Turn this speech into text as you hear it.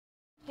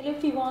Hello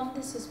everyone,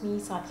 this is me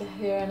Sadia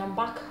here and I'm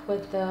back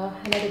with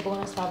another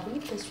bonus love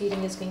read. This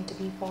reading is going to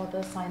be for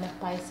the sign of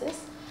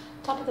Pisces.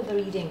 Topic of the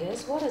reading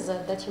is, what is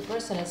it that your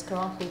person is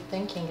currently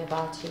thinking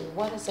about you?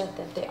 What is it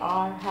that they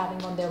are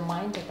having on their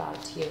mind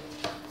about you?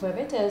 Whoever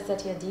it is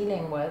that you're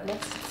dealing with,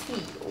 let's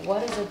see,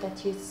 what is it that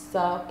this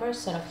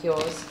person of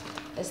yours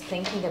is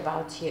thinking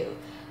about you?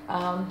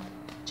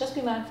 Just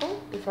be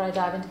mindful before I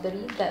dive into the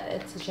read that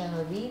it's a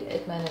general read.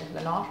 It may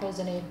not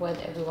resonate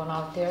with everyone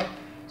out there.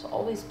 So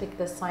always pick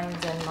the signs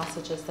and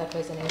messages that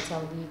resonate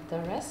and leave the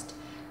rest.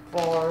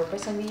 For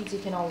personal reads, you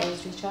can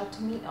always reach out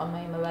to me on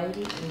my email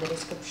ID in the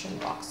description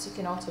box. You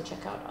can also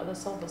check out other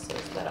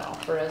services that I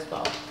offer as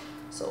well.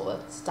 So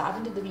let's dive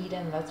into the read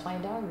and let's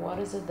find out what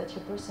is it that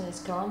your person is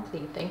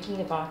currently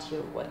thinking about you.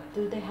 What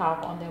do they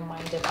have on their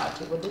mind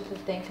about you? What do they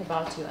think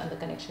about you and the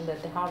connection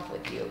that they have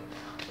with you?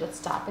 Let's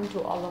tap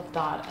into all of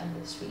that in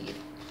this read.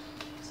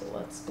 So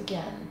let's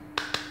begin.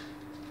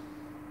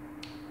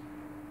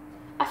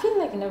 I feel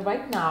like,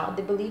 right now,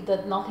 they believe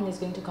that nothing is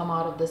going to come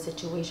out of the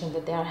situation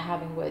that they are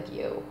having with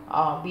you.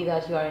 Be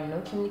that you are in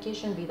no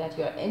communication, be that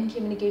you are in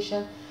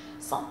communication,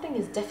 something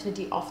is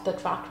definitely off the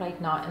track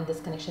right now in this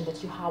connection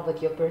that you have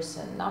with your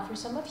person. Now, for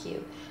some of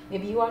you,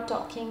 maybe you are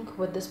talking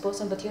with this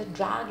person, but you're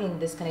dragging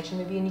this connection.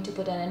 Maybe you need to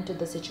put an end to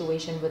the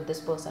situation with this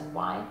person.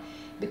 Why?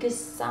 Because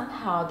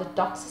somehow the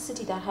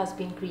toxicity that has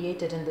been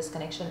created in this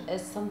connection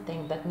is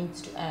something that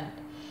needs to end.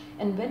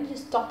 And when you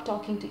stop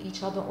talking to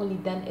each other, only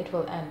then it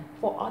will end.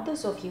 For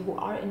others of you who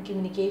are in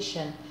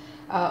communication,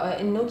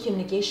 in no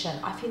communication,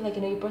 I feel like,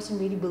 your person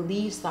really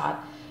believes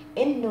that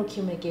in no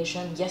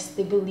communication, yes,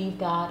 they believe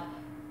that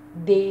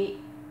they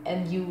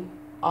and you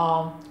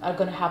are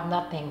going to have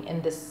nothing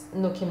in this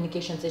no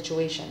communication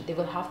situation. They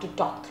will have to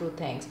talk through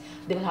things.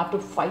 They will have to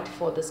fight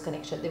for this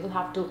connection. They will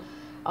have to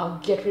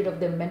get rid of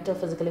their mental,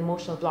 physical,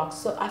 emotional blocks.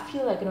 So I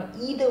feel like,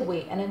 either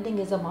way, an ending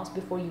is a must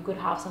before you could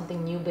have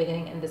something new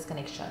beginning in this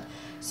connection.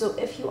 So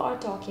if you are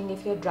talking,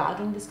 if you're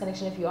dragging this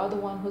connection, if you are the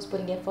one who's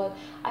putting effort,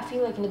 I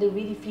feel like, they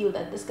really feel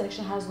that this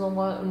connection has no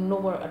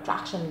more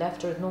attraction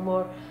left, or no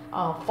more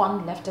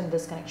fun left in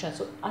this connection.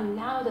 So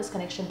allow this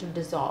connection to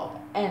dissolve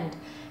and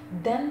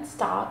then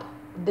start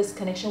this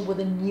connection with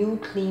a new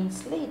clean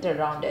slate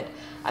around it.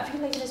 I feel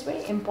like it is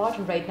very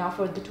important right now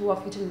for the two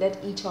of you to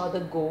let each other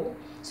go,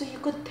 so you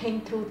could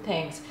think through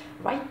things.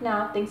 Right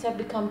now things have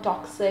become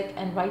toxic,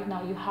 and right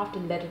now you have to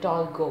let it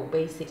all go,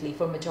 basically,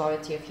 for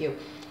majority of you.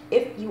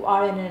 If you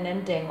are in an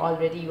ending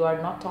already, you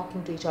are not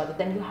talking to each other,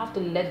 then you have to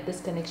let this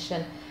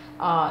connection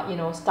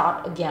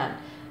start again.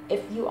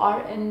 If you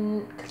are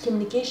in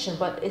communication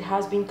but it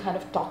has been kind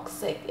of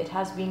toxic, it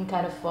has been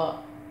kind of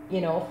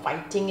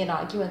fighting and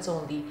arguments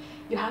only,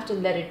 you have to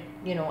let it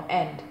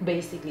end,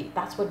 basically.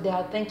 That's what they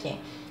are thinking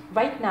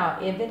right now.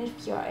 Even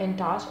if you're in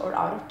touch or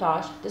out of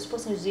touch, this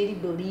person is really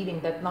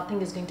believing that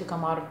nothing is going to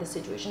come out of the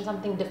situation.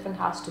 Something different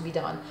has to be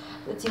done.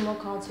 Let's see more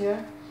cards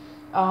here.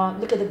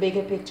 Look at the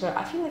bigger picture.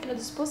 I feel like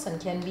this person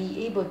can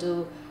be able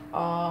to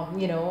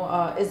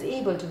is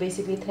able to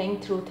basically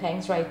think through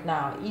things right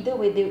now. Either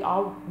way, they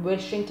are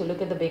wishing to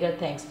look at the bigger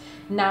things.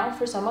 Now,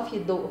 for some of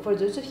you, though, for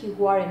those of you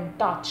who are in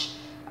touch,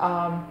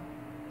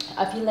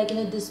 I feel like,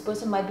 this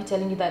person might be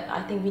telling you that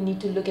I think we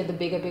need to look at the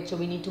bigger picture.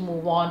 We need to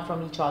move on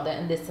from each other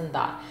and this and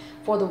that.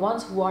 For the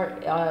ones who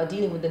are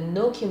dealing with the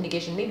no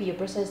communication, maybe your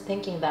person is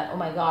thinking that, oh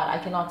my God, I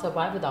cannot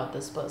survive without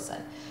this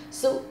person.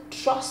 So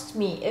trust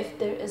me, if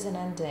there is an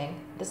ending,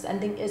 this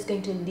ending is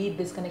going to lead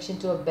this connection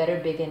to a better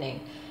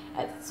beginning.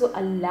 So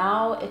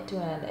allow it to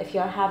end. If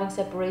you're having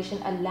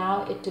separation,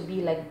 allow it to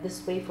be like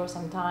this way for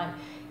some time.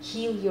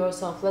 Heal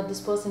yourself. Let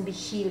this person be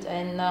healed,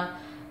 and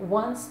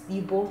once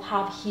you both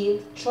have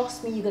healed,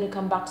 trust me, you're going to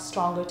come back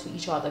stronger to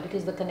each other,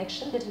 because the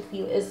connection that you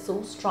feel is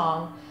so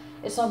strong.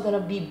 It's not going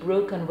to be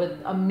broken with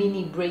a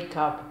mini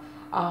breakup.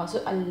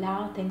 So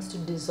allow things to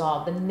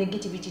dissolve, the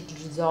negativity to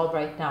dissolve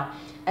right now.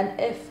 And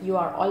if you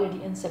are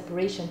already in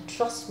separation,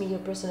 trust me, your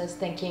person is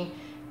thinking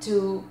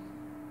to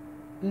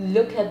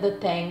look at the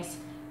things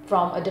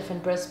from a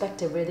different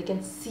perspective, where they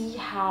can see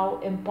how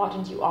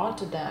important you are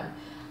to them.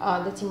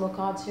 Let's see more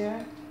cards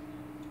here.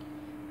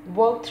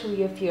 Work through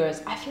your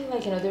fears. I feel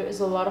like, there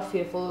is a lot of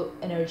fearful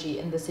energy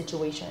in this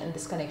situation, in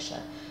this connection.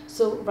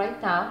 So right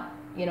now,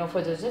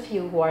 for those of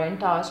you who are in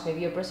touch,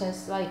 maybe your person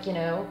is like,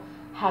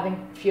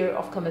 having fear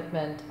of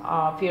commitment,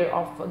 fear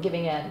of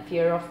giving in,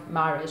 fear of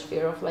marriage,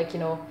 fear of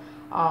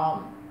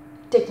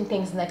taking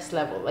things next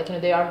level. Like,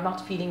 they are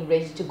not feeling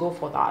ready to go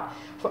for that.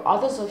 For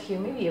others of you,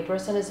 maybe a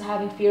person is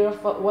having fear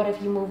of what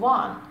if you move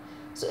on.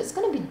 So it's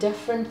going to be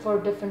different for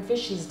different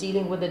fishies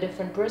dealing with a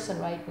different person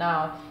right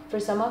now. For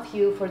some of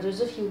you, for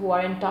those of you who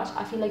are in touch,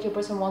 I feel like your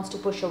person wants to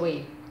push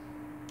away,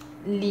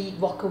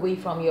 walk away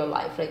from your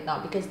life right now,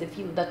 because they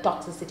feel that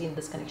toxicity in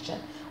this connection,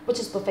 which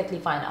is perfectly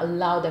fine.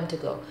 Allow them to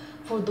go.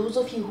 For those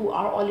of you who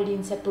are already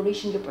in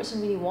separation, your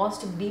person really wants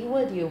to be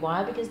with you.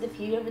 Why? Because they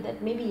fear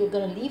that maybe you're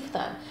going to leave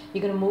them,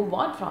 you're going to move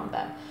on from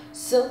them.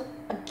 So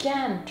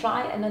again,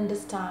 try and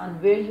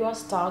understand where you are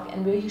stuck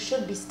and where you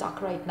should be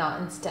stuck right now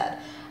instead.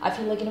 I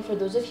feel like, for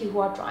those of you who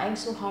are trying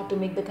so hard to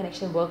make the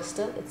connection work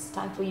still, it's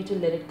time for you to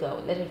let it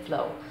go, let it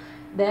flow.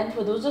 Then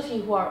for those of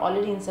you who are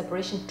already in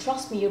separation,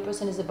 trust me, your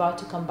person is about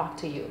to come back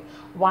to you.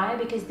 Why?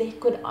 Because they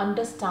could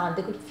understand,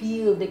 they could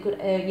feel, they could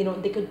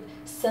they could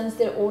sense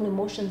their own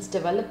emotions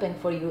developing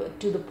for you,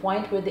 to the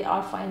point where they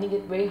are finding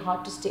it very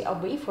hard to stay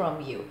away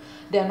from you.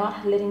 They are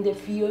not letting their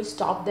fears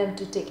stop them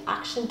to take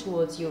action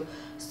towards you.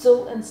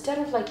 So instead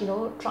of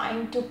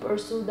trying to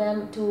pursue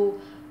them, to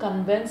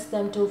convince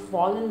them to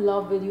fall in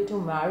love with you, to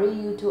marry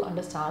you, to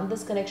understand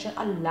this connection,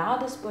 allow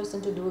this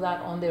person to do that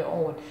on their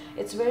own.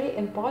 It's very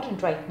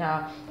important right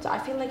now. So I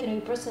feel like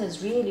your person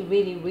is really,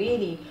 really,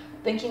 really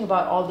thinking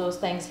about all those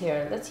things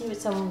here. Let's see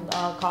some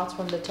cards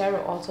from the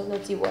tarot also.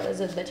 Let's see what is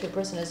it that your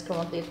person is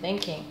currently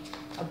thinking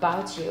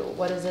about you.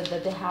 What is it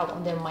that they have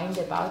on their mind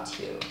about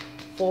you,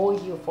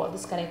 for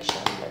this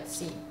connection. Let's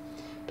see.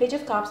 Page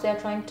of Cups, they are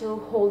trying to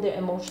hold their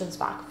emotions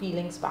back,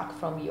 feelings back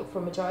from you. For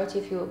majority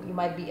of you, you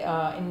might be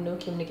in no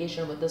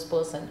communication with this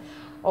person,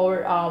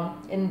 or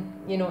in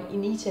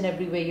each and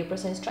every way, your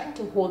person is trying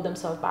to hold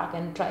themselves back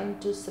and trying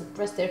to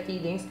suppress their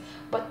feelings,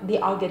 but they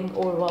are getting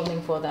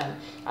overwhelming for them.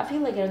 I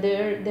feel like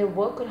their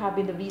work could have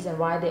been the reason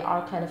why they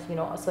are kind of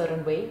a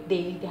certain way.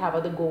 They have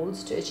other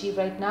goals to achieve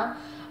right now.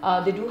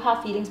 They do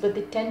have feelings, but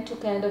they tend to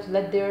kind of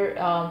let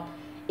their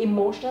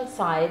emotional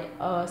side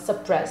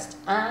suppressed,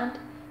 and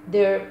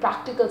their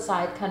practical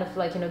side kind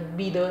of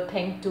be the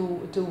thing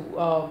to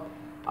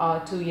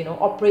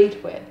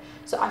operate with.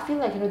 So I feel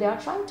like they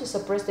are trying to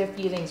suppress their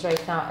feelings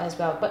right now as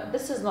well, but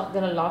this is not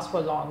going to last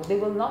for long. They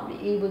will not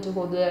be able to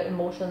hold their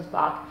emotions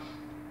back.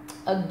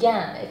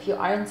 Again, if you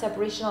are in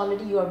separation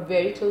already, you are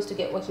very close to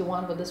get what you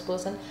want with this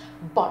person.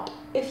 But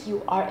if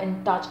you are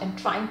in touch and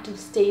trying to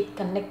stay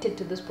connected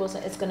to this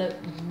person, it's gonna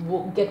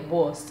get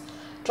worse.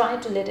 Try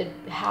to let it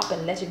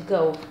happen, let it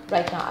go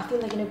right now. I feel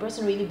like a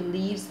person really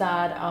believes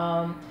that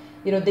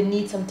they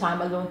need some time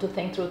alone to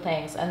think through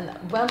things, and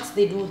once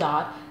they do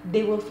that,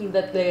 they will feel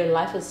that their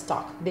life is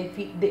stuck.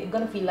 They're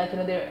gonna feel like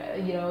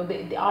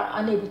they are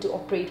unable to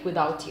operate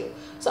without you.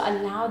 So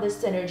allow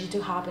this energy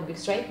to happen,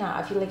 because right now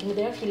I feel like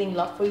they're feeling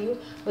love for you,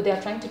 but they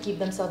are trying to keep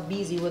themselves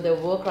busy with their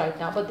work right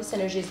now. But this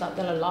energy is not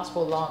gonna last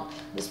for long.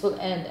 This will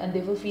end, and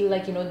they will feel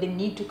like they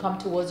need to come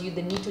towards you,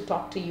 they need to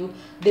talk to you.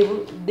 They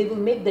will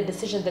make the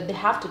decision that they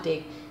have to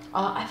take.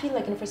 I feel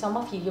like for some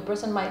of you, your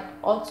person might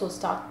also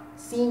start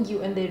seeing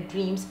you in their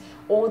dreams,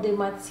 or they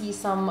might see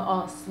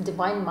some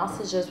divine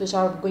messages which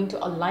are going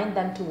to align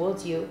them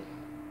towards you.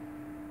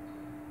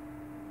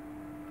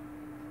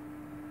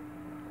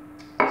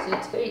 So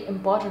it's very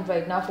important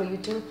right now for you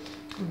to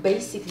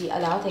basically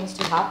allow things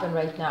to happen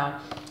right now,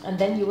 and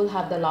then you will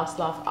have the last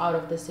laugh out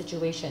of this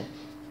situation.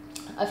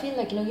 I feel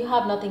like you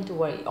have nothing to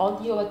worry. All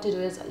you have to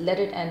do is let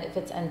it end if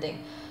it's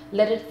ending.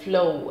 Let it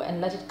flow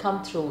and let it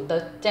come through.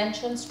 The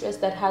tension, stress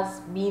that has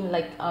been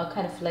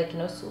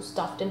so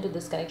stuffed into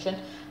this connection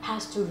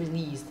has to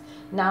release.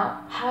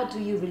 Now, how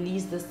do you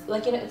release this?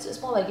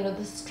 It's more like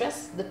the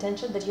stress, the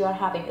tension that you are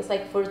having. It's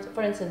like,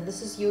 for instance,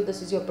 this is you,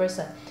 this is your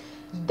person.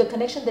 The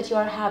connection that you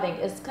are having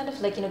is kind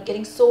of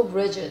getting so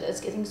rigid,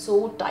 it's getting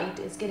so tight,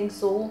 it's getting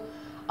so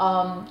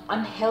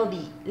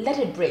unhealthy. Let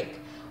it break.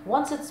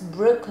 Once it's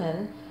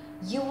broken,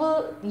 you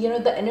will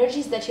the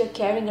energies that you're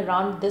carrying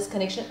around this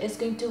connection is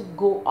going to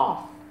go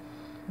off.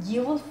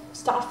 You will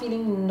start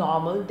feeling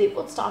normal, they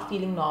will start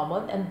feeling normal,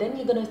 and then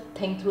you're going to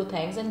think through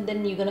things, and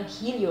then you're going to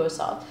heal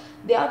yourself.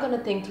 They are going to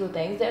think through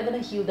things, they're going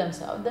to heal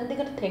themselves, then they're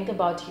going to think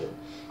about you.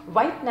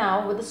 Right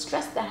now, with the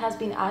stress that has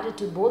been added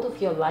to both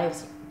of your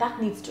lives,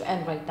 that needs to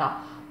end right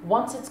now.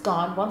 Once it's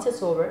gone, once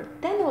it's over,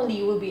 then only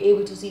you will be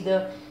able to see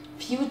the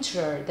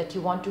future that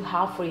you want to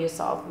have for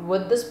yourself,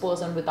 with this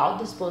person, without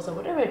this person,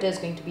 whatever it is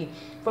going to be.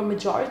 For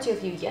majority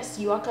of you, yes,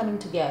 you are coming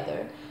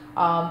together.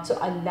 So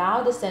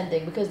allow this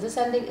ending, because this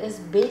ending is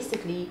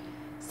basically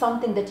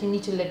something that you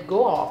need to let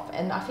go of.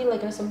 And I feel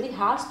like somebody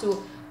has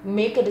to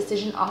make a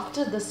decision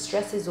after the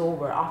stress is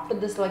over, after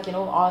this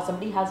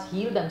somebody has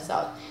healed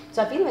themselves.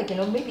 So I feel like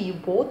maybe you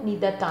both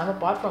need that time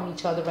apart from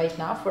each other right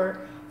now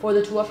for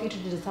the two of you to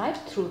decide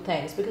through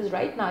things, because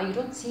right now you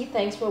don't see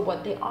things for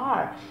what they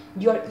are.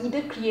 You are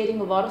either creating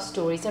a lot of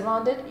stories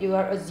around it, you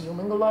are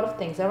assuming a lot of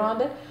things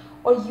around it,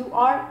 or you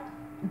are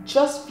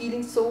just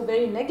feeling so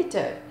very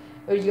negative,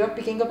 or you are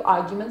picking up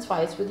arguments,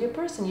 fights with your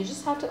person. You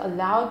just have to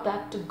allow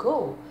that to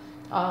go,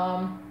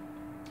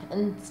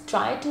 and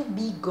try to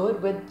be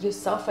good with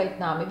yourself right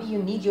now. Maybe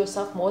you need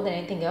yourself more than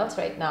anything else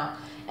right now,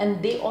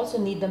 and they also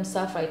need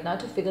themselves right now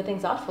to figure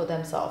things out for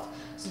themselves.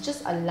 So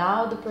just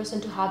allow the person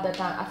to have that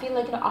time. I feel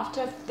like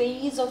after a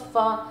phase of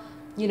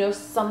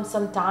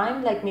some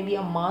time, like maybe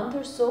a month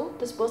or so,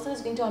 this person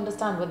is going to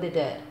understand what they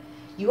did.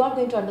 You are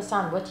going to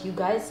understand what you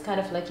guys kind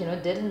of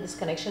did in this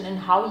connection, and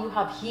how you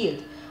have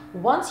healed.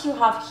 Once you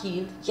have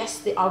healed, yes,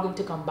 they are going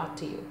to come back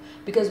to you,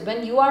 because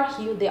when you are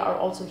healed, they are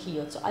also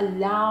healed. So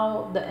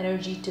allow the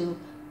energy to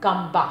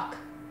come back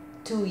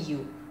to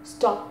you.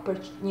 Stop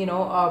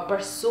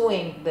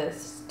pursuing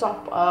this.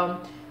 Stop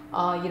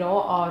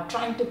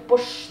trying to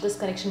push this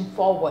connection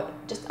forward.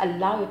 Just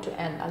allow it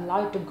to end,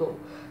 allow it to go,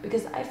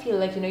 because I feel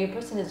like your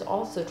person is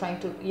also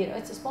trying to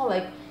it's more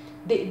like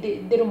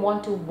they don't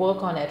want to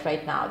work on it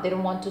right now. They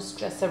don't want to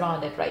stress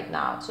around it right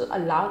now. So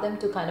allow them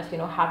to kind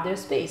of, have their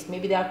space.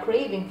 Maybe they are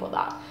craving for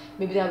that.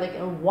 Maybe they're like,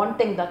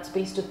 wanting that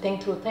space to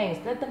think through things.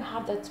 Let them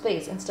have that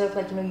space instead of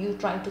like, you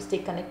trying to stay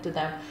connected to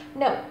them.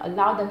 No,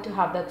 allow them to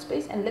have that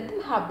space and let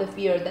them have the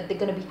fear that they're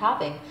going to be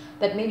having,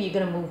 that maybe you're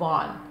going to move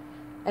on.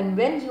 And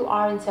when you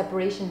are in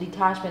separation,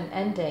 detachment,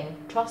 ending,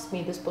 trust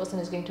me, this person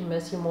is going to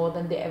miss you more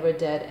than they ever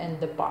did in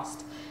the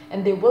past.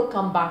 And they will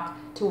come back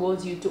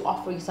towards you to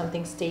offer you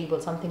something stable,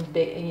 something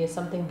big,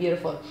 something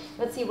beautiful.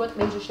 Let's see, what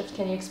major shift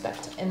can you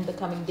expect in the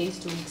coming days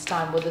to weeks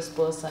time with this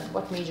person?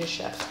 What major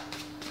shift?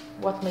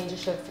 What major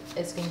shift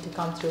is going to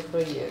come through for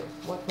you?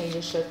 What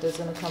major shift is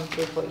going to come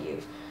through for you?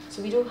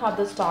 So we do have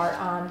the Star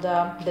and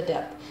the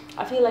Death.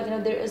 I feel like,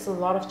 there is a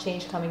lot of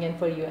change coming in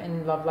for you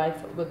in love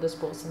life with this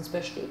person,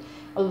 especially.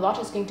 A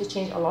lot is going to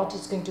change, a lot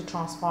is going to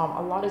transform,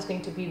 a lot is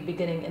going to be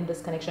beginning in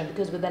this connection,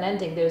 because with an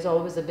ending, there's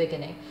always a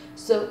beginning.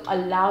 So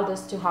allow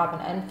this to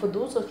happen. And for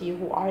those of you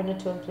who are in a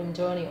twin flame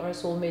journey or a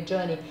soulmate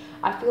journey,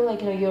 I feel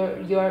like,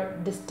 you're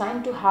this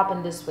time to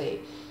happen this way.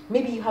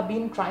 Maybe you have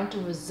been trying to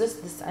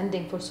resist this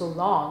ending for so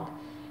long,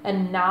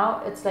 and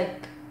now it's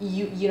like,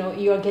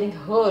 you are getting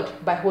hurt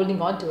by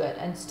holding on to it,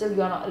 and still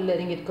you are not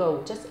letting it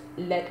go. Just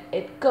let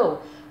it go.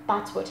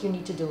 That's what you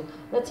need to do.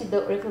 Let's see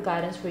the oracle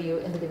guidance for you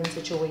in the given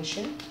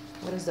situation.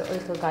 What is the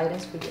oracle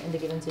guidance for you in the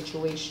given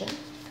situation?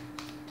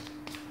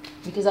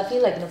 Because I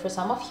feel like, for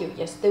some of you,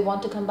 yes, they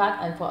want to come back,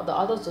 and for the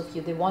others of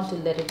you, they want to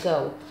let it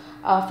go.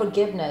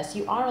 Forgiveness.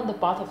 You are on the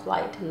path of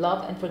light,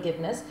 love, and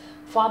forgiveness.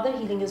 Further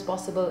healing is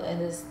possible in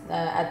this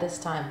at this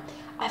time.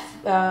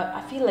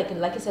 I feel like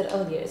I said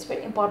earlier, it's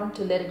very important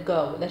to let it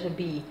go, let it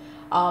be.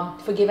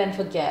 Forgive and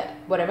forget.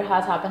 Whatever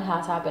has happened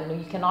has happened.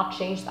 You cannot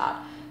change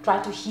that.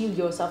 Try to heal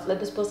yourself. Let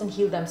this person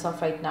heal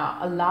themselves right now.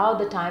 Allow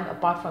the time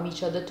apart from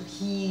each other to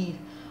heal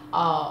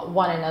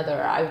one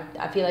another.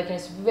 I feel like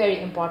it's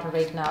very important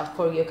right now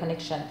for your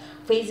connection.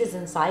 Phases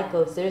and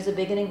cycles. There is a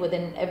beginning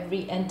within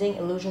every ending.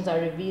 Illusions are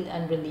revealed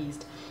and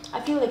released.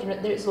 I feel like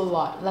there is a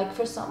lot. Like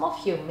for some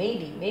of you,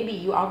 maybe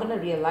you are gonna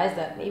realize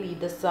that maybe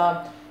this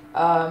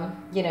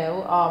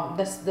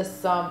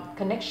this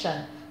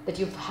connection that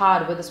you've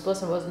had with this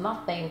person was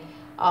nothing.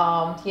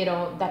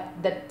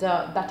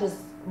 That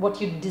is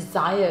what you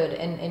desired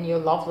in your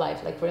love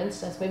life. Like for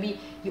instance, maybe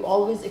you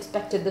always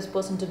expected this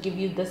person to give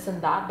you this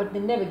and that, but they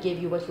never gave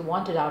you what you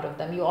wanted out of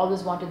them. You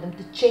always wanted them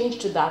to change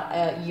to that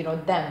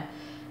them.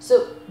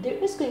 So there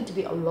is going to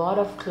be a lot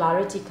of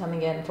clarity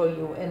coming in for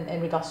you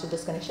in regards to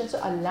this connection. So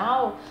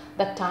allow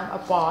that time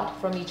apart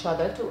from each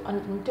other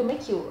to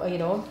make you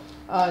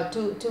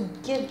to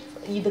give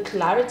you the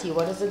clarity.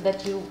 What is it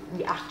that you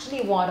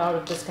actually want out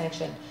of this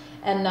connection?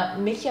 And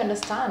make you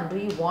understand, do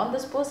you want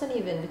this person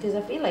even? Because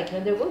I feel like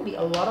there will be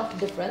a lot of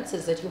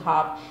differences that you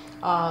have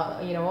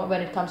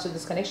when it comes to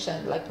this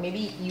connection. Like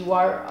maybe you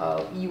are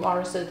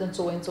a certain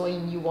so and so,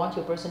 and you want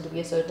your person to be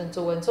a certain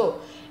so and so,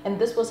 and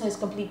this person is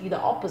completely the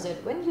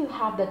opposite. When you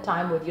have that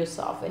time with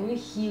yourself, when you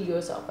heal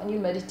yourself, when you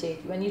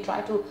meditate, when you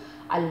try to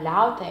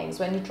allow things,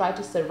 when you try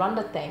to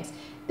surrender things,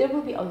 there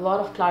will be a lot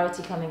of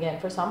clarity coming in.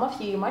 For some of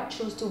you, you might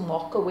choose to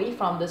walk away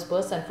from this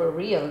person for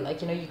real.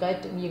 Like you're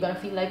gonna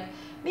feel like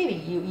maybe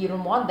you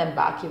don't want them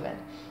back even.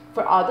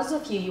 For others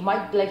of you, you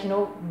might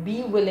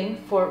be willing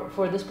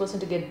for this person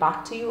to get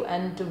back to you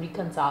and to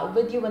reconcile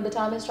with you when the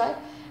time is right,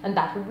 and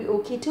that would be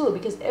okay too.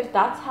 Because if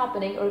that's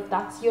happening, or if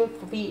that's your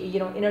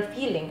inner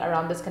feeling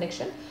around this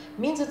connection,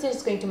 means that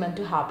it's going to meant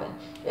to happen.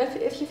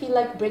 If you feel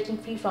like breaking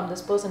free from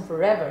this person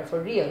forever,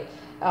 for real,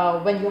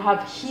 when you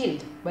have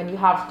healed, when you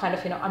have kind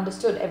of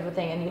understood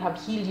everything, and you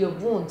have healed your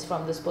wounds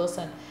from this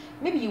person,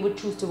 maybe you would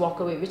choose to walk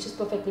away, which is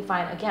perfectly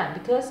fine again,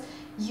 because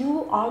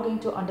you are going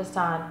to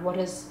understand what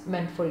is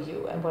meant for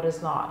you and what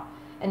is not.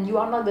 And you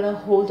are not going to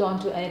hold on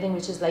to anything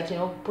which is like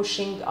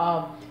pushing,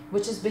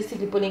 which is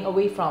basically pulling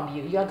away from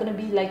you. You are going to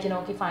be like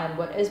okay, fine,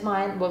 what is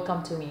mine will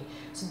come to me.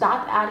 So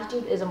that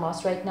attitude is a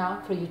must right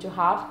now for you to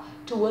have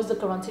towards the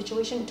current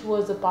situation,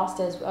 towards the past,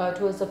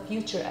 towards the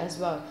future as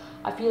well.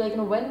 I feel like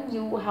when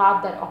you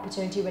have that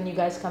opportunity, when you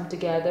guys come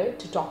together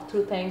to talk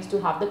through things, to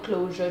have the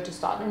closure, to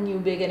start a new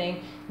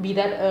beginning, be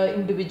that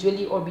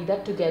individually or be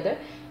that together,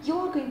 you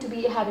are going to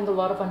be having a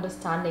lot of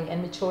understanding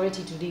and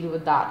maturity to deal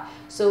with that.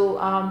 So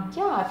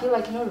yeah, I feel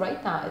like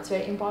right now it's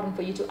very important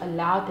for you to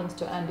allow things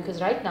to end,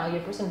 because right now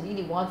your person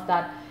really wants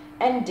that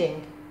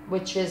ending,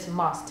 which is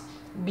must.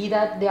 Be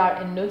that they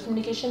are in no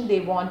communication,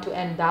 they want to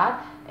end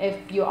that.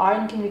 If you are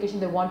in communication,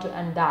 they want to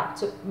end that.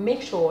 So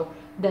make sure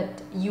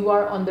that you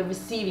are on the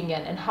receiving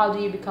end. And how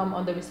do you become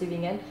on the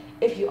receiving end?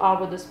 If you are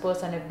with this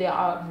person, if they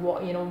are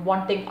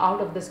wanting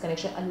out of this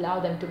connection, allow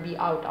them to be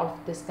out of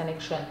this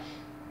connection,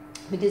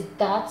 because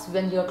that's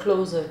when you're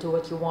closer to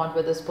what you want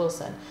with this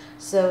person.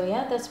 So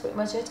yeah, that's pretty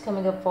much it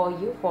coming up for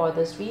you for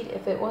this read.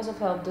 If it was of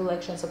help, do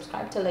like, share, and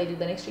subscribe till I do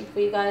the next read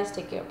for you guys.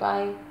 Take care,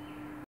 bye.